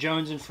us have been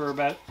jonesing for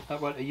about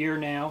a year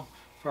now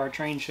for our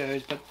train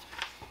shows, but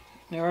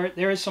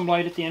there is some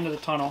light at the end of the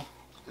tunnel.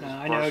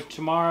 I know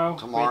tomorrow.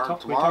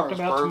 We talked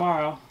about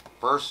tomorrow.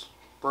 First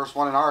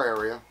one in our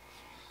area.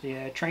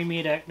 The train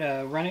meet at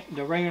the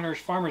Ringer's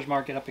Farmers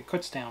Market up at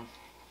Kutztown.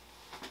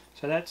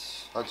 So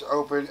that's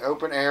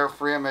open air,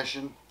 free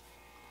admission.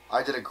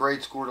 I did a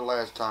great score the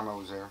last time I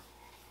was there.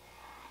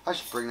 I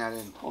should bring that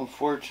in.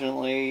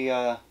 Unfortunately,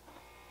 I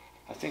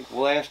think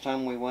last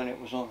time we went it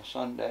was on a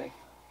Sunday.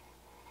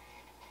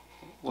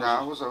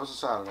 No, it was a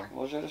Saturday.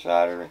 Was it a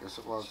Saturday? Yes,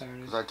 it was.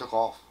 Because I took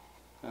off.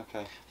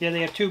 Okay. Yeah,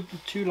 they have two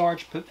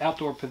large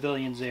outdoor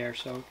pavilions there,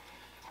 so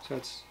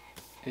it's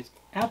it's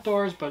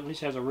outdoors, but at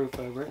least has a roof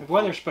over it. The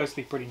weather's supposed to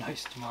be pretty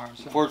nice tomorrow.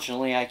 So.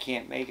 Unfortunately, I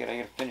can't make it. I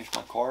got to finish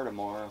my car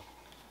tomorrow.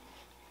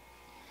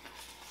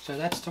 So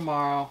that's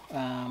tomorrow.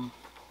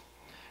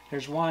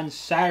 There's one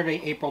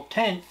Saturday, April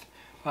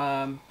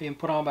 10th, being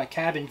put on by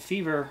Cabin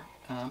Fever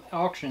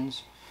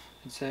Auctions.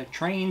 It's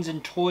Trains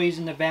and Toys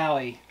in the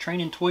Valley. Train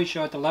and Toy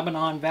Show at the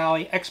Lebanon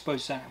Valley Expo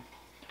Center.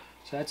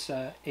 So that's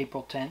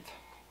April 10th,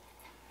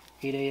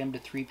 8 a.m. to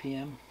 3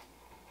 p.m.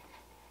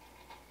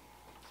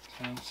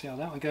 So we'll see how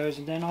that one goes.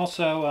 And then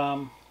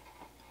also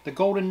the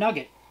Golden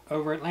Nugget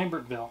over at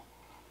Lambertville.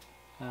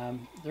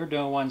 They're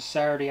doing one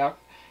Saturday out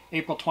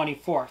April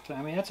 24th.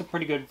 I mean, that's a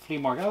pretty good flea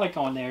market. I like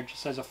going there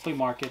just as a flea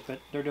market, but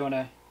they're doing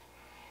a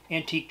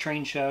antique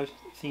train show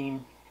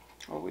theme.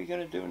 Are we going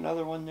to do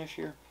another one this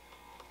year?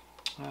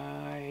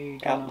 I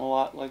don't Out know. in the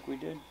lot like we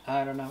did?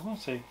 I don't know. We'll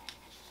see.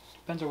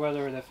 Depends on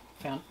whether the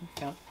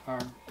our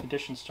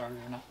edition started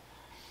or not.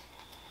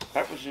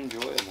 That was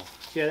enjoyable.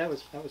 Yeah, that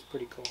was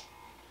pretty cool.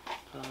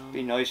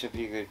 Be nice if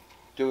you could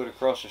do it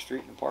across the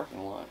street in the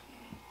parking lot.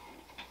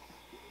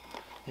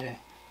 Yeah.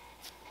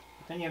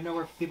 But then you have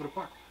nowhere for people to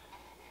park.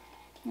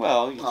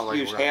 Well, you Not like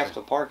use we're half out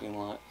the parking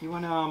lot. You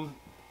want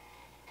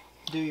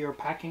to do your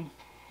packing?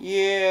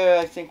 Yeah,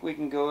 I think we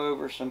can go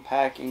over some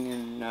packing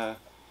and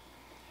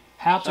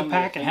How to some of the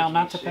pack and how things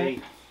not we to see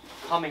pack?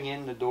 coming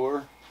in the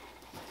door.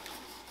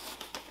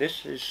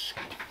 This is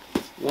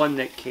one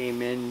that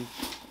came in.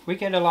 We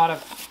get a lot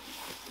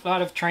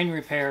of train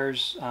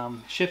repairs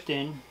shipped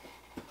in,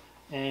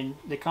 and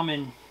they come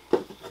in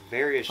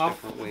Various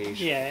different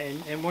ways. Yeah,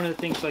 and one of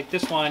the things like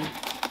this one,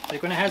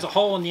 like when it has a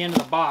hole in the end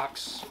of the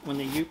box, when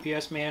the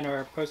UPS man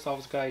or post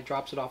office guy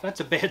drops it off, that's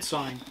a bad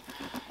sign.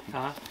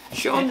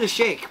 Show them the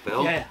shake,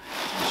 Bill. Yeah,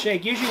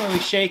 shake. Usually when we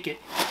shake it,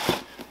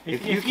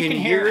 If you can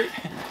hear it,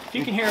 if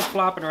you can hear it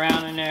flopping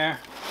around in there,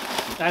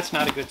 that's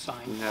not a good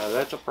sign. no,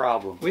 that's a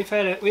problem. We've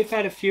had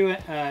a few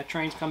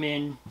trains come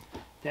in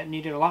that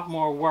needed a lot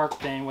more work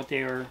than what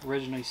they were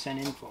originally sent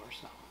in for.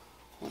 So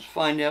Let's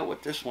find out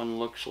what this one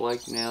looks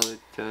like now that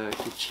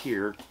it's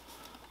here.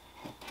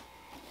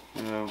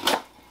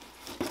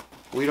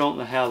 We don't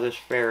know how this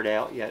fared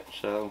out yet,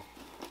 so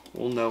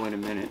we'll know in a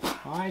minute.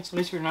 all right, so at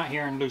least we're not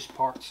hearing loose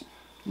parts.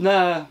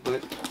 Nah,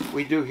 but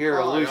we do hear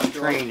a Oh, loose yeah,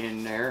 train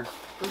in there.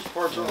 Those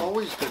parts are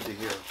always good to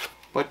hear.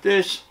 But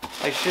this,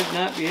 I should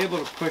not be able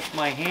to push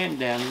my hand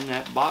down in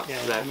that box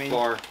that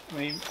far. I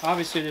mean,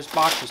 obviously this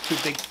box is too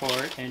big for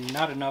it, and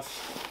not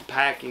enough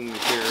Packing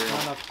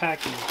material,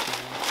 packing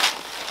material.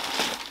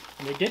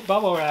 And they did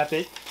bubble wrap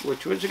it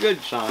which was a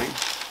good sign.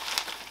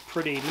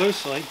 pretty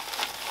loosely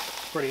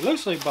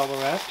bubble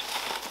wrapped.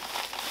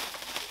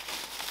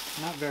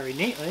 Not very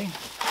neatly.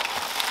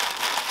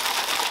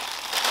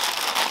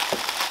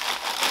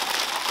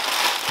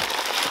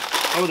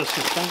 Oh, the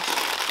suspense.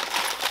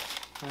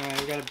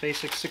 Alright, we got a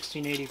basic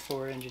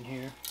 1684 engine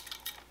here.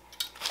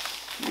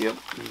 Yep.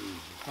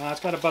 It's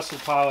got a busted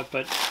pilot,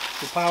 but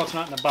the pilot's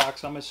not in the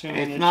box. I'm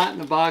assuming It's not in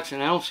the box,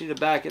 and I don't see the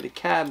back of the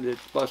cab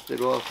that's busted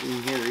off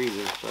in here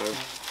either, so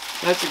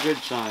that's a good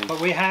sign.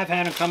 But we have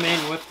had them come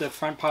in with the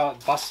front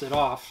pilot busted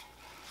off.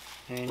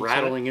 And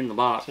Rattling in the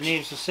box. So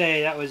needless to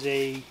say, that was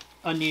a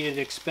unneeded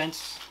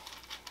expense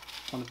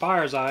on the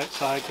buyer's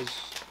side, because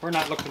we're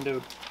not looking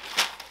to.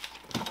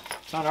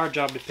 It's not our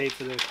job to pay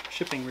for the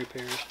shipping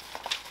repairs.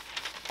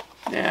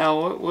 Now,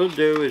 what we'll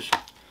do is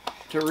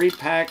to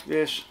repack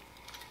this,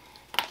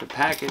 to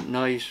pack it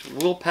nice.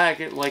 We'll pack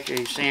it like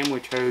a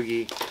sandwich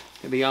hoagie.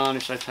 To be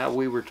honest, that's how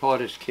we were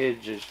taught as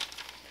kids. Is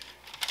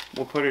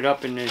we'll put it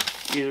up in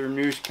either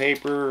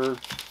newspaper or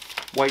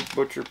white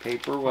butcher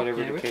paper,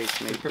 whatever the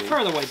case may be. We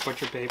prefer the white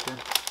butcher paper.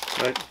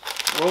 But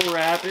we'll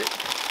wrap it.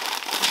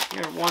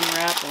 Get one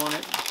wrap on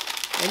it.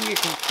 Then you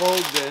can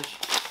fold this.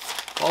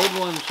 Fold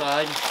one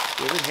side,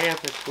 give it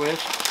half a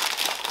twist.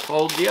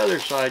 Fold the other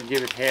side,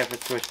 give it half a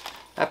twist.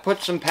 I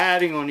put some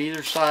padding on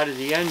either side of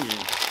the engine.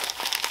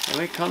 Then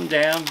we come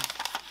down,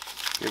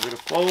 give it a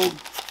fold,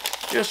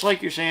 just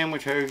like your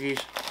sandwich hoagies.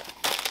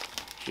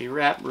 She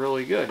wrapped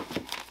really good.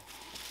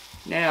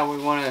 Now we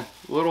want a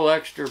little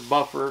extra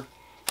buffer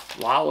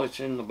while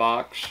it's in the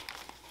box.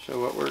 So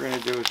what we're going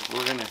to do is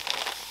we're going to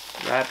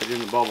wrap it in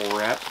the bubble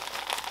wrap.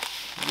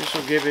 This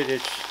will give it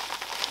its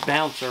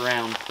bounce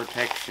around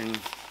protection.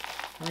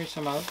 Here's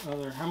some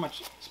other. How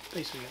much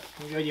space we got?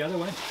 Can we go the other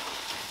way?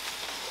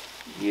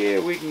 Yeah,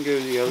 we can go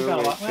the other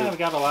way. Well, we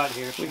got a lot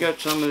here. So We got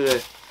some of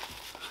the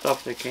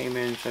stuff that came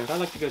in, so I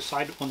like to go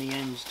side on the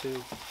ends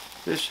too.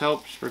 this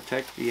helps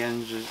protect the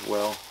ends as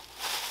well.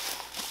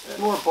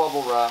 The more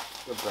bubble wrap,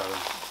 the better.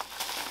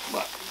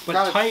 But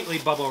Got it. tightly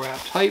bubble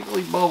wrapped.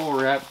 Tightly bubble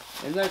wrap,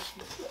 and that's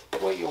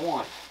what you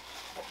want.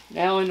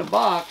 Now in the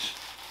box,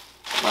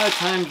 a lot of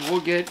times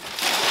we'll get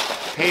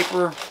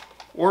paper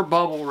or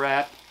bubble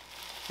wrap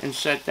and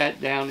set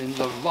that down in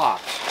the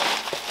box.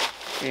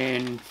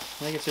 And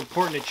I think it's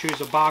important to choose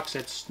a box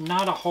that's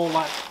not a whole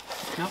lot,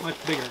 not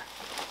much bigger.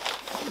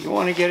 you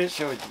want to get it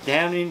so it's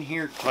down in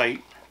here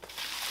tight.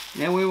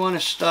 Then we want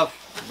to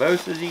stuff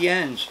both of the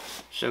ends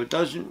so it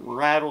doesn't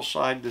rattle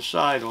side to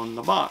side on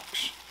the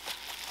box.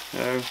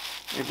 So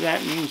if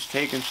that means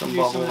taking some Use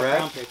bubble of that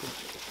brown wrap. paper.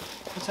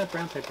 What's that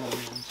brown paper on the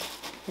ends?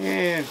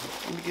 Yeah,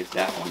 let me get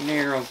that one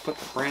there. I'll put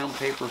the brown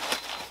paper,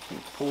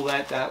 pull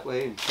that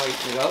way and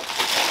tighten it up.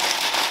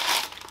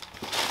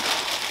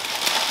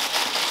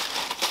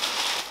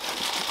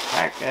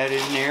 Pack that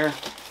in there.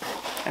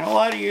 And a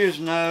lot of you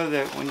know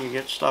that when you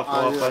get stuff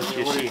off us,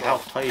 you see how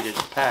tight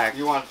it's packed.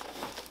 You want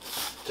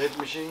tape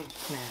machine?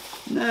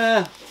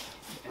 Nah,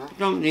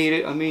 don't need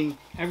it. I mean,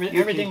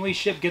 everything we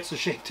ship gets a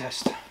shake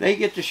test. They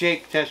get the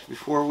shake test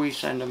before we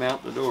send them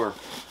out the door.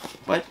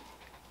 But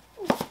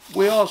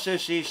we also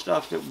see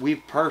stuff that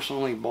we've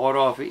personally bought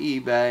off of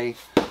eBay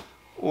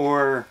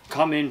or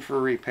come in for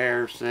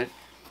repairs that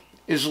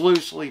is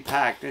loosely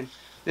packed. And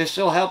this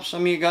will help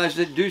some of you guys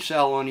that do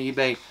sell on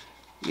eBay,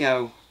 you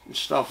know,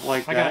 stuff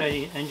like that. I got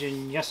an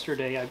engine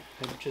yesterday. I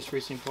just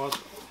recently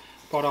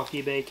bought off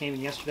eBay. Came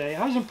in yesterday.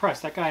 I was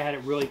impressed. That guy had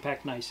it really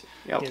packed nice.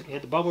 Yep. He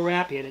had the bubble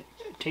wrap. He had it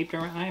taped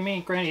around. I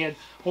mean, granted, he had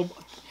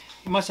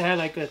he must have had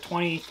like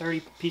 20,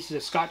 30 pieces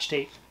of Scotch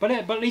tape. But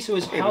at least it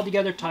was held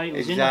together tight. It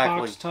was in the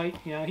box tight.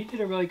 You know, he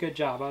did a really good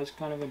job. I was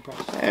kind of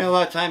impressed. And a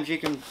lot of times you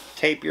can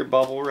tape your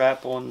bubble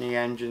wrap on the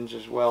engines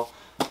as well.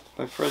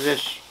 But for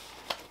this,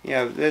 you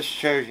know, this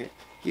shows you,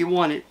 you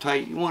want it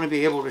tight. You want to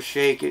be able to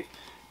shake it.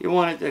 You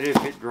want it that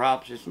if it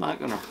drops, it's not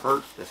going to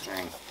hurt the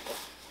thing.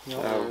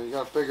 So, you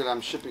got to figure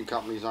them shipping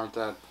companies aren't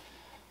that.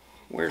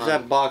 Where's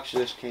that box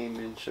this came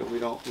in so we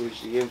don't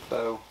lose the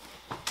info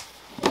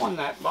on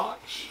that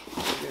box?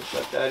 I'm going to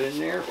set that in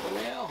there for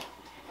now.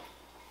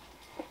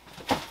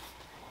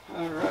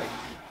 Alright.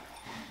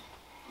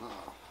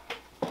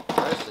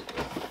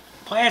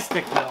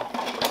 Plastic bill.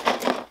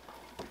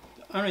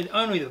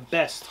 Only the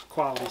best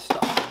quality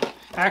stuff.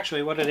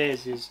 Actually, what it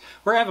is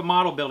we're going to have a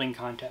model building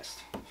contest.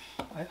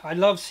 I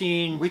love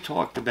seeing... We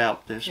talked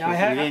about this, but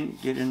we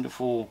didn't get into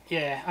full...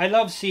 Yeah, I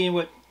love seeing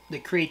what the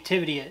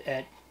creativity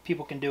at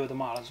people can do with the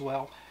models.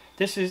 Well,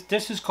 this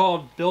is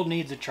called Build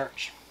Needs a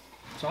Church.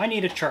 So I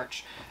need a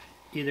church,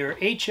 either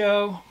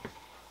HO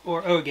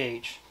or O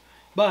gauge,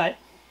 but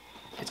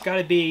it's got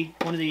to be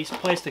one of these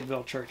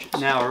Plasticville churches.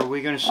 Now, are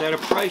we going to set a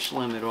price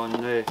limit on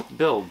the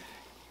build?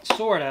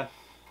 Sorta.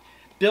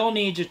 Bill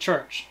needs a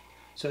church,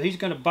 so he's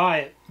going to buy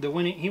it.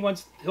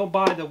 He'll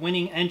buy the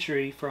winning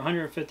entry for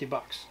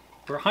 $150.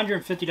 For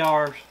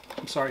 $150,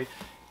 I'm sorry,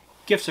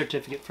 gift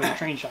certificate for the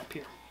train shop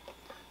here.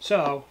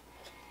 So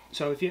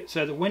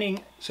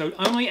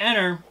only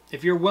enter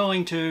if you're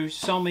willing to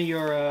sell me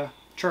your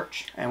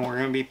church. And we're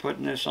going to be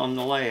putting this on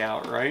the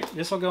layout, right?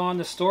 This will go on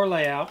the store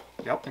layout.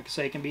 Yep. Like I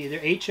say, it can be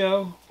either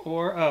HO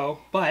or O,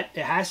 but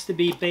it has to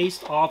be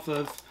based off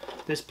of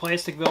this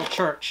Plasticville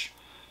church.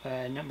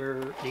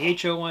 The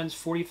HO one's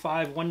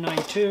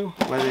 45192.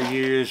 Whether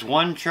you use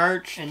one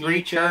church, and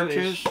three the HO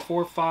churches. is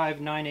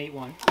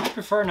 45981. I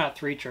prefer not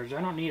three churches.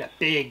 I don't need a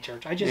big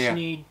church. I just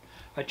need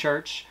a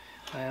church.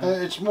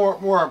 It's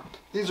more.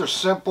 These are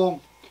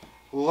simple,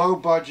 low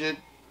budget,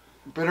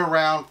 been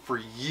around for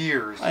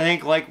years. I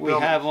think like we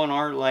have on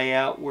our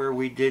layout where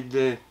we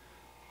did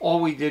all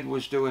we did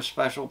was do a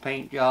special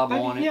paint job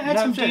on it. Yeah, add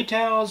some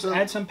details,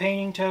 add some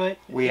painting to it.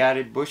 We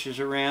added bushes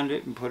around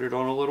it and put it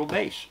on a little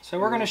base. So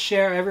we're going to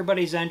share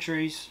everybody's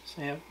entries.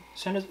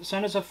 Send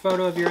us a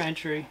photo of your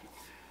entry.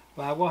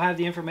 We'll have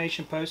the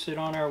information posted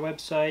on our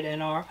website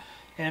and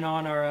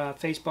on our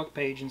Facebook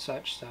page and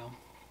such. So,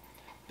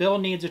 Bill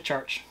needs a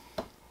church.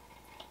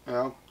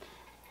 Yeah,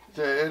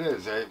 it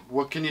is.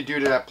 What can you do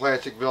to that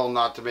Plasticville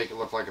not to make it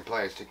look like a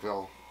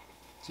Plasticville?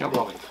 Yep.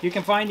 You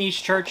can find these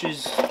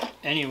churches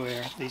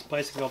anywhere. These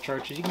Plasticville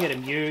churches, you can get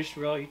them used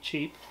really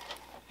cheap.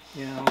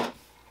 You know,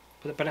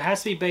 but it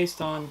has to be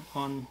based on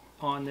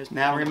this.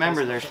 Now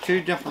remember, there's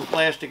two different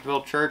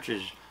Plasticville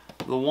churches.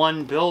 The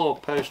one Bill will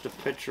post a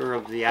picture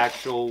of the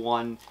actual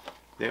one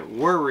that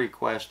we're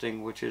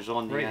requesting, which is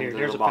on the right end here. of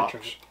There's the a box.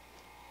 picture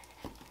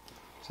of it.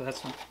 So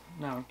that's not.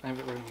 No, I have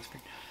it right on the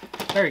screen.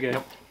 Very good.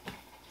 Yep.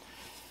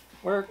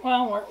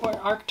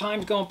 Our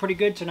time's going pretty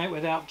good tonight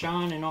without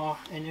John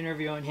and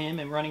interviewing him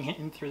and running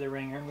him through the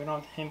ringer. We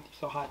don't have him to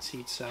the hot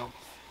seat, so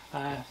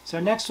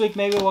next week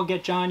maybe we'll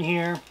get John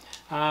here.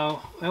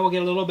 We'll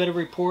get a little bit of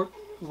report.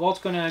 Walt's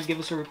going to give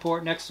us a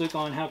report next week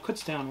on how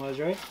Kutztown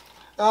was, right?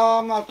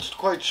 I'm not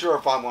quite sure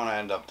if I'm going to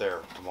end up there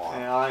tomorrow.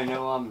 Yeah, I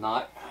know I'm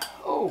not.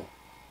 Oh,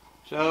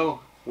 so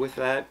with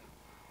that,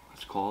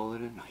 let's call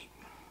it a night.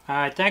 All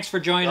right, thanks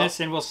for joining us,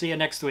 and we'll see you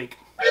next week.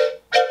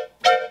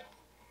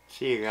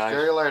 See you guys.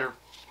 See you later.